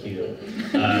 thank you.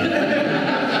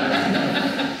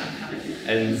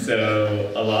 And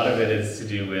so a lot of it is to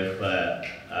do with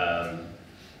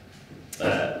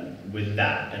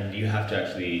that, and you have to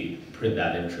actually print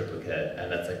that in triplicate,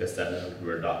 and that's like a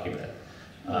 700-word document,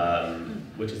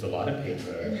 which is a lot of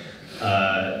paper.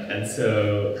 And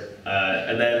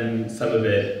then some of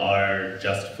it are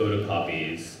just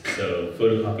photocopies, so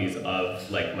photocopies of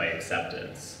like my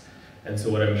acceptance. And so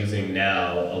what I'm using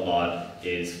now a lot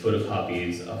is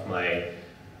photocopies of my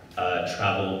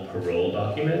travel parole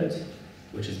document,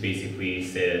 which is basically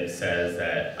says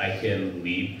that I can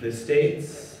leave the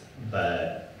States,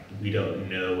 but we don't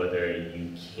know whether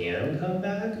you can come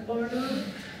back or not.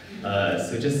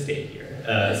 So just stay here.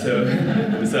 So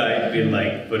I've been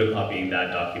like photocopying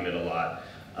that document a lot.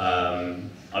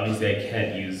 Obviously I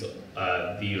can't use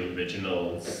the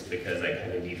originals because I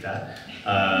kind of need that,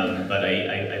 but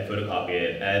I photocopy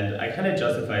it, and I kind of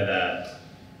justify that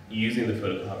using the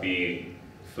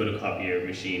photocopier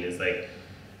machine is like,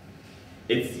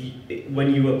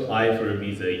 when you apply for a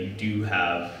visa, you do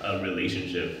have a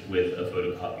relationship with a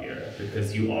photocopier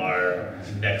because you are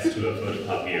next to a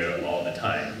photocopier all the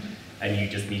time, and you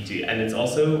just need to. And it's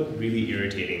also really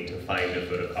irritating to find a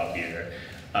photocopier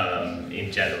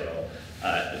in general.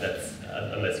 That's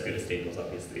unless you go to Staples,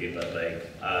 obviously. But like,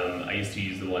 I used to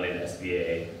use the one in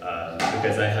SVA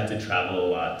because I had to travel a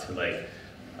lot to like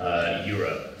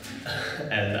Europe,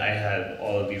 and I had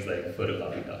all of these like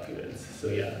photocopy documents. So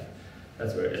yeah.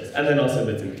 That's where it is. And then also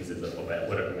bits and pieces of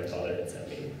whatever my father had sent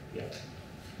me. Yeah.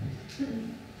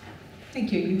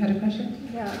 Thank you. You had a question?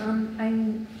 Yeah,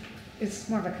 it's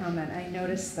more of a comment. I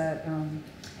noticed that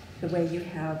the way you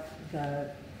have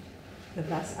the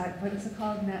vest, what is it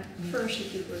called? First.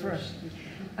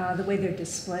 The way they're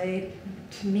displayed,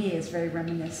 to me, is very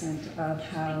reminiscent of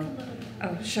how,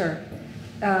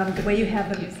 the way you have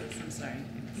them, I'm sorry.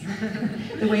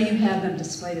 the way you have them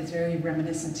displayed is very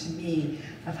reminiscent to me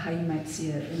of how you might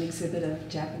see an exhibit of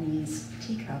Japanese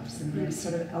teacups, and there's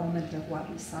sort of element of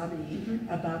wabi-sabi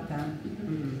about them.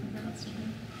 That's true.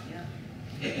 Yeah.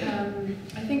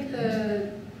 I think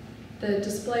the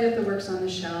display of the works on the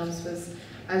shelves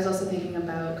I was also thinking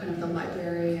about kind of the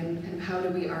library and kind of how do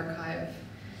we archive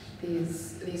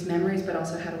these memories, but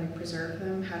also how do we preserve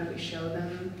them, how do we show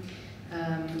them.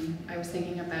 I was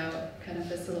thinking about kind of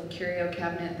this little curio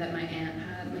cabinet that my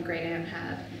great aunt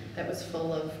had, that was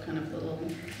full of kind of little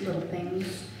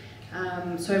things.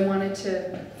 So I wanted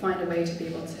to find a way to be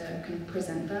able to kind of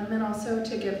present them, and also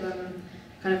to give them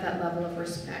kind of that level of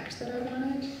respect that I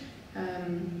wanted.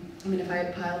 I mean, if I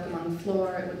had piled them on the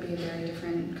floor, it would be a very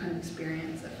different kind of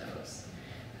experience of those.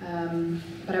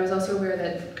 But I was also aware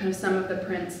that kind of some of the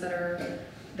prints that are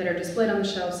displayed on the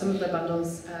shelf, some of the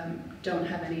bundles don't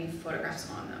have any photographs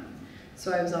on them.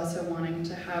 So I was also wanting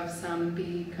to have some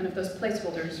be kind of those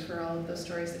placeholders for all of those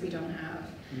stories that we don't have,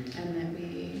 and that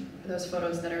those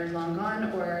photos that are long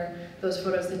gone, or those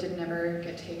photos that did never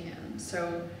get taken.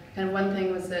 So kind of one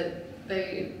thing was that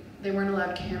they weren't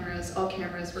allowed cameras, all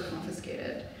cameras were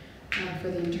confiscated for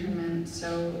the internment.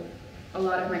 So a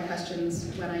lot of my questions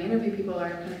when I interview people are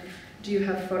kind of, do you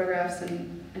have photographs,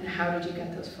 and how did you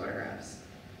get those photographs?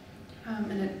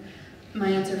 My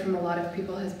answer from a lot of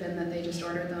people has been that they just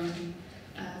ordered them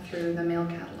through the mail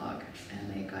catalog,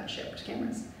 and they got shipped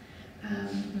cameras.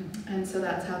 And so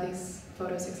that's how these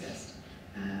photos exist.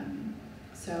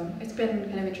 So it's been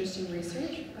kind of interesting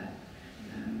research, but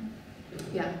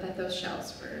yeah, that those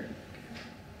shelves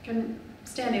can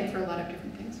stand in for a lot of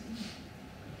different things.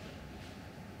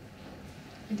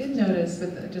 I did notice,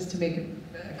 just to make a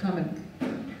comment,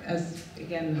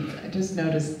 again, I just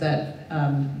noticed that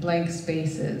blank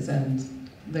spaces and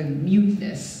the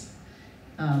muteness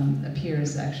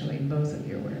appears actually in both of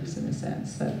your works, in a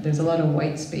sense. That there's a lot of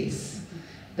white space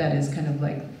that is kind of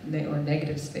like, or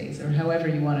negative space, or however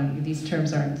you want to, these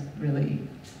terms aren't really,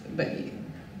 but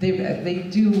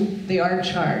they are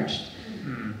charged.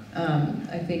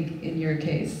 I think in your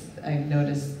case, I've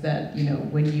noticed that, you know,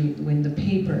 when the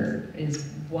paper is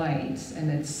white and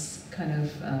it's kind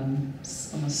of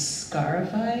almost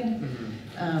scarified,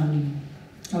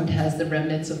 or it has the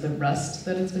remnants of the rust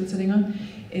that it's been sitting on,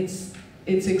 it's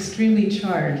extremely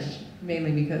charged,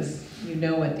 mainly because you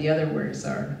know what the other words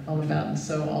are all about, and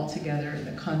so altogether in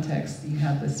the context you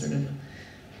have this sort of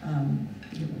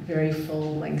very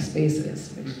full length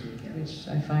spaces, which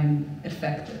I find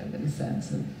effective in the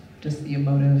sense of just the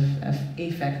emotive,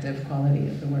 affective quality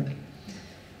of the work.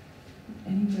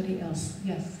 Anybody else?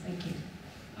 Yes, thank you.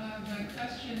 My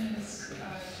question is to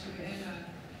Anna.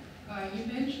 You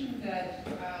mentioned that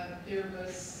there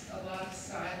was a lot of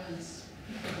silence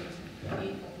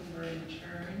people who were in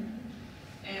turn.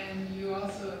 And you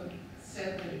also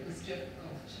said that it was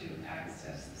difficult to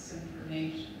access this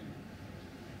information.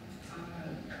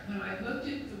 When I looked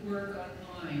at the work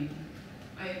online,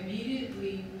 I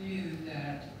immediately knew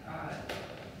that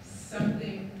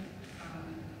something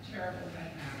terrible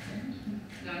had happened,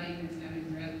 not even having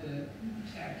read the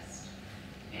text.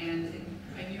 And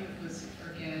I knew it was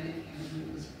organic and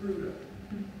it was brutal.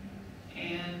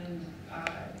 And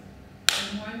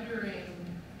I'm wondering,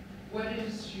 what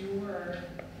is your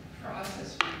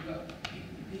process for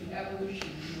the evolution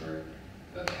of your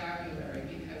vocabulary?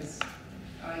 Because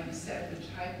you said the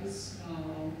type was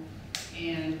small,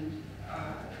 and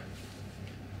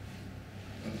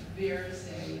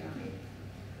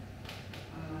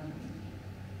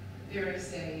there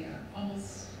is a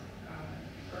almost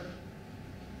or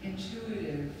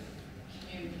intuitive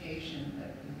communication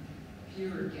that the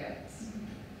viewer gets,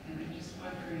 and I'm just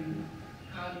wondering,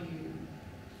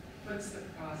 what's the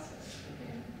process for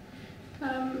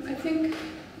you? I think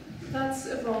that's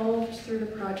evolved through the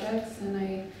projects, and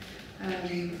I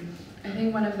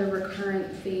think one of the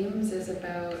recurrent themes is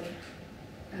about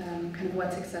kind of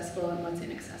what's accessible and what's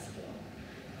inaccessible.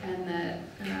 And that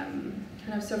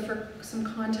so for some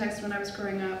context, when I was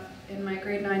growing up, in my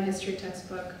grade 9 history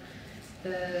textbook,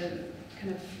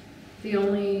 the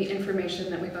only information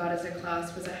that we got as a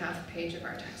class was a half page of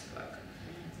our textbook.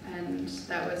 And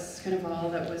that was kind of all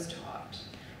that was taught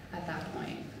at that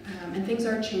point. And things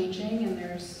are changing, and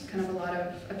there's kind of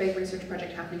a big research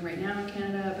project happening right now in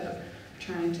Canada about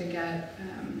trying to get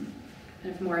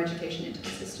kind of more education into the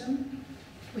system,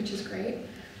 which is great.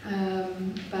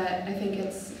 But I think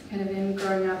it's kind of in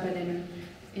growing up and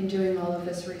in doing all of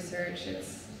this research,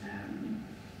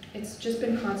 it's just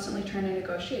been constantly trying to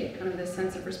negotiate kind of this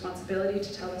sense of responsibility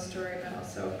to tell the story, but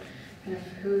also kind of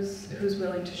who's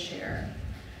willing to share.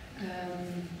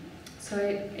 So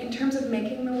in terms of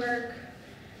making the work,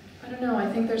 I don't know, I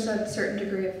think there's a certain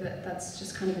degree of that's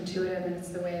just kind of intuitive, and it's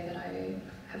the way that I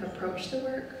have approached the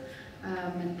work,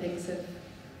 and things have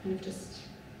kind of just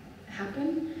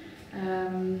happened.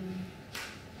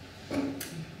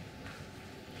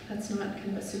 That's not kind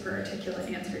of a super articulate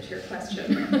answer to your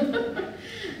question.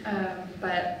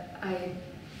 But I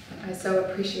so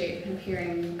appreciate kind of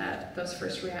hearing those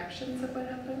first reactions of what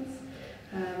happens.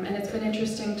 And it's been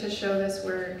interesting to show this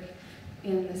work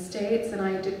in the States, and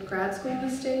I did grad school in the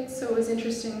States, so it was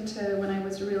interesting when I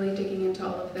was really digging into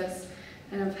all of this,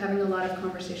 and of having a lot of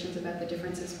conversations about the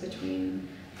differences between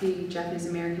the Japanese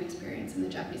American experience and the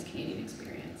Japanese Canadian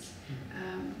experience.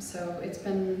 So it's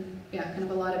been, kind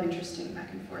of a lot of interesting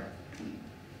back and forth.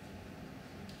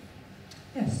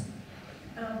 Yes.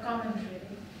 Commentary.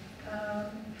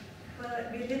 Well,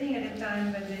 we're living at a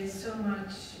time when there's so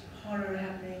much horror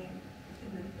happening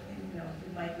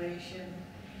in migration.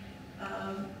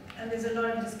 And there's a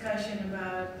lot of discussion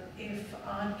about if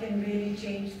art can really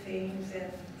change things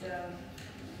and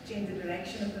change the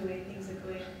direction of the way things are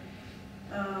going,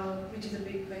 which is a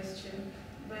big question.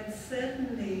 But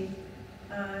certainly,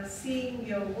 seeing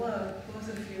your work, both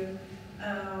of you,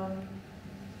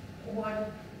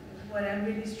 what I'm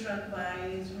really struck by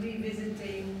is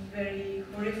revisiting very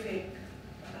horrific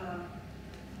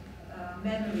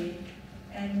memory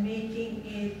and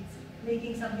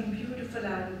making something beautiful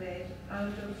out of it, out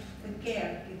of the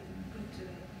care you put to it,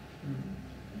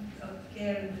 of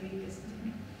care and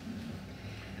revisiting.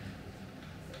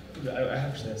 I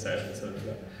actually have something to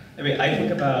that. I mean, I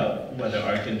think about whether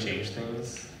art can change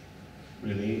things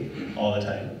really all the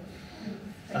time.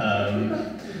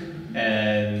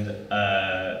 And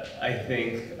I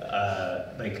think,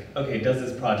 okay, does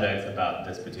this project about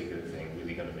this particular thing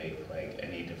really going to make like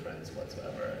any difference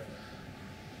whatsoever?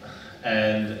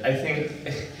 And I think,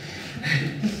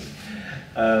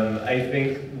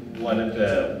 one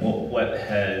of what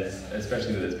has,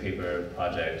 especially with this paper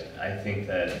project, I think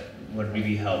that what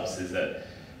really helps is that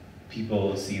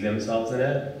people see themselves in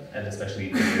it, and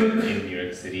especially in New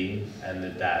York City, and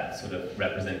that sort of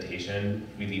representation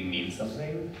really means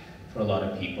something for a lot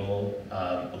of people.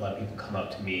 A lot of people come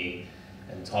up to me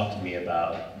and talk to me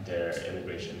about their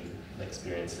immigration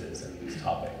experiences and these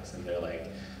topics, and they're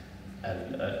like,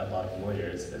 and a lot of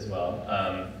lawyers as well.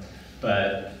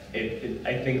 But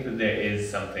I think that there is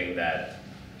something that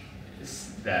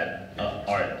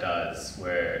art does,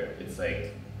 where it's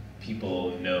like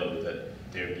people know that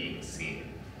they're being seen,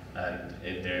 and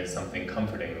there's something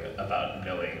comforting about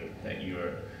knowing that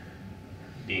you're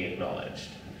being acknowledged,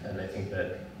 and I think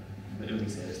that at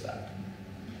least there's that.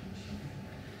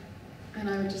 And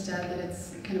I would just add that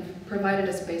it's kind of provided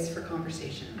a space for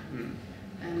conversation.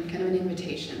 and kind of an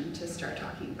invitation to start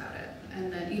talking about it.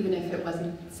 And that even if it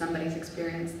wasn't somebody's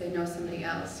experience, they know somebody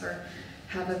else or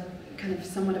have a kind of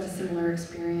somewhat of a similar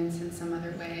experience in some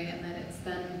other way, and that it's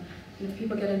then, if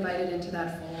people get invited into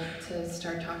that fold to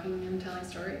start talking and telling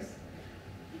stories.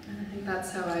 And I think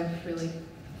that's how I've really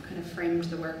kind of framed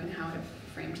the work and how I've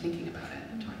framed thinking about it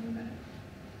and talking about it.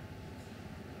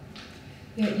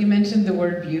 Yeah, you mentioned the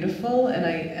word beautiful, and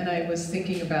I was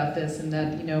thinking about this, and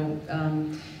that, you know,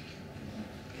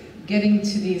 getting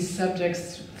to these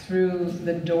subjects through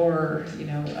the door, you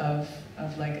know,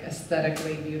 of like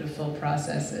aesthetically beautiful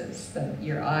processes that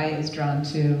your eye is drawn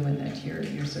to, and that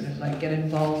you're sort of like get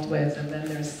involved with, and then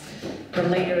there's the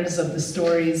layers of the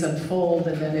stories unfold,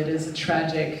 and then it is a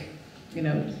tragic, you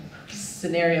know,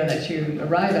 scenario that you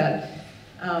arrive at.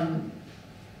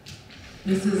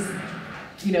 This is,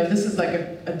 you know, this is like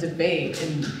a debate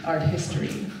in art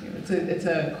history. It's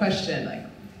a question, like,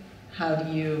 how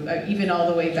do you, even all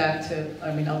the way back to,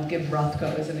 I mean, I'll give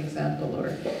Rothko as an example,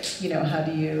 or, you know, how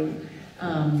do you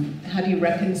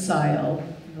reconcile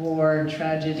war,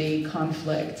 tragedy,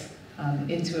 conflict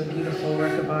into a beautiful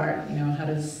work of art? You know, how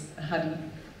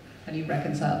do you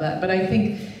reconcile that? But I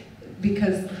think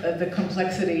because the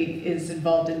complexity is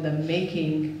involved in the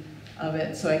making of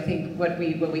it, so I think what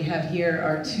we have here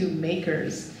are two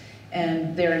makers,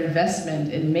 and their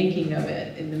investment in making of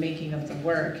it, in the making of the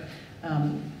work,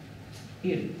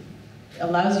 it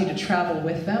allows you to travel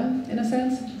with them, in a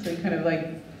sense. So you kind of like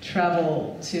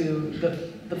travel to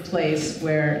the place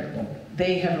where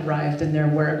they have arrived in their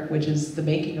work, which is the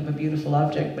making of a beautiful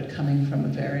object, but coming from a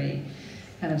very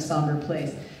kind of somber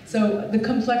place. So the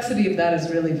complexity of that is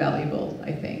really valuable,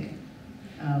 I think.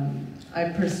 I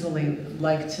personally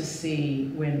like to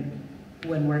see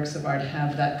when works of art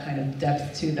have that kind of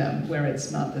depth to them, where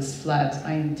it's not this flat,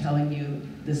 I'm telling you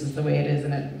this is the way it is,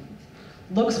 and it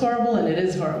looks horrible and it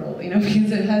is horrible, you know,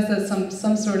 because it has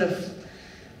some sort of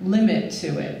limit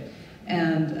to it.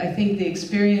 And I think the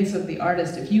experience of the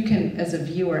artist, if you can, as a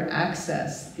viewer,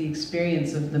 access the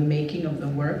experience of the making of the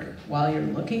work while you're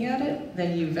looking at it,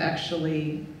 then you've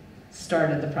actually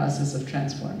started the process of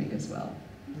transforming as well,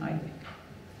 I think.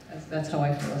 That's how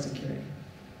I feel as a curator.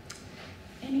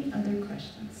 Any other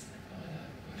questions?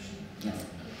 Yes.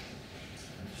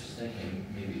 I'm just thinking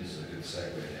maybe this is a good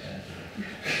segue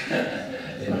to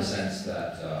end, in the sense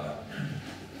that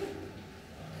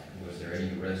was there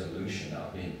any resolution,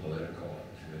 not being political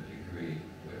to a degree,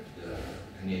 with the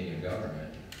Canadian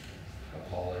government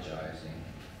apologizing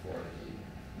for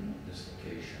the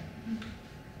dislocation?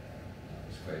 That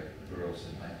was quite gross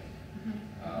in my opinion.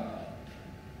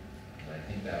 But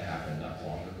I think that happened not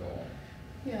long ago.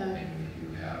 Yeah. And we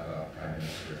do have a prime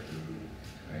minister who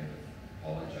kind of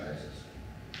apologizes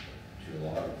to a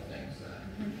lot of things that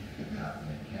can happen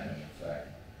and can affect,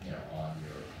 you know, on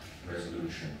your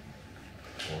resolution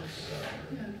towards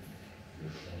your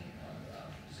thinking on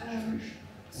the situation.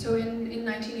 So in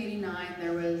 1989,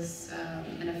 there was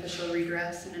an official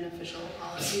redress and an official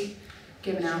apology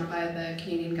given out by the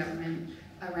Canadian government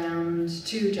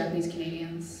to Japanese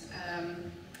Canadians.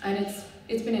 And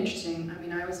it's been interesting. I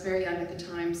mean, I was very young at the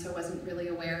time, so I wasn't really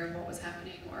aware of what was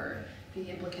happening or the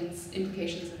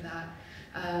implications of that.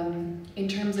 In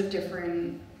terms of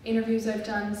different interviews I've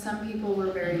done, some people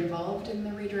were very involved in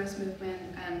the redress movement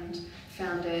and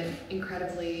found it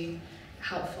incredibly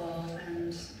helpful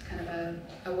and kind of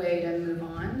a way to move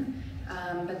on.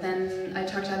 But then I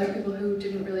talked to other people who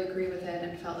didn't really agree with it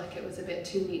and felt like it was a bit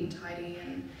too neat and tidy,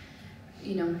 and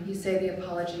you know, you say the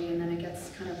apology and then it gets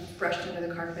kind of brushed under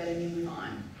the carpet and you move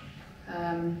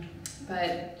on.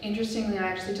 But interestingly, I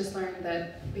actually just learned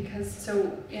that so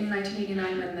in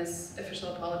 1989, when this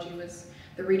official apology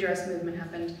the redress movement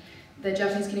happened, the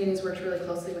Japanese Canadians worked really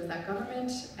closely with that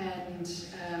government,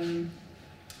 and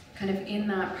kind of in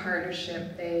that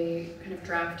partnership, they kind of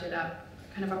drafted up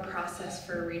kind of a process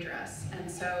for redress. And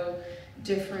so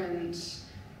different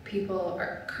people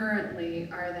currently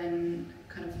are then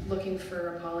kind of looking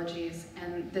for apologies,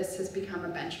 and this has become a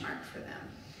benchmark for them.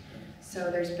 So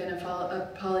there's been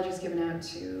apologies given out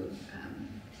to,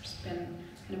 there's been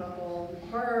kind of a whole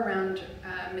horror around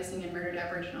missing and murdered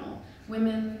Aboriginal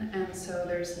women, and so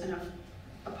there's an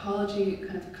apology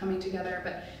kind of coming together,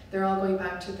 but they're all going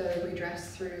back to the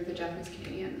redress through the Japanese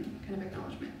Canadian kind of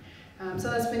acknowledgement.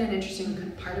 So that's been an interesting kind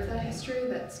of part of that history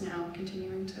that's now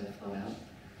continuing to flow out.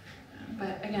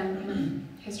 But again,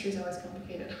 history is always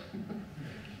complicated.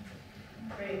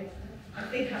 Great. I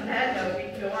think on that note,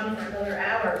 we could go on for another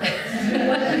hour.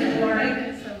 But more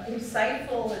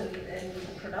insightful and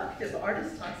productive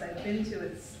artist talks I've been to.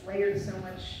 It's layered so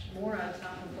much more on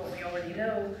top of what we already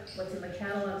know, what's in the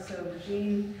catalog. So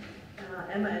Regine,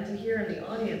 Emma and Tahir in the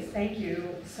audience, thank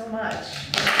you so much.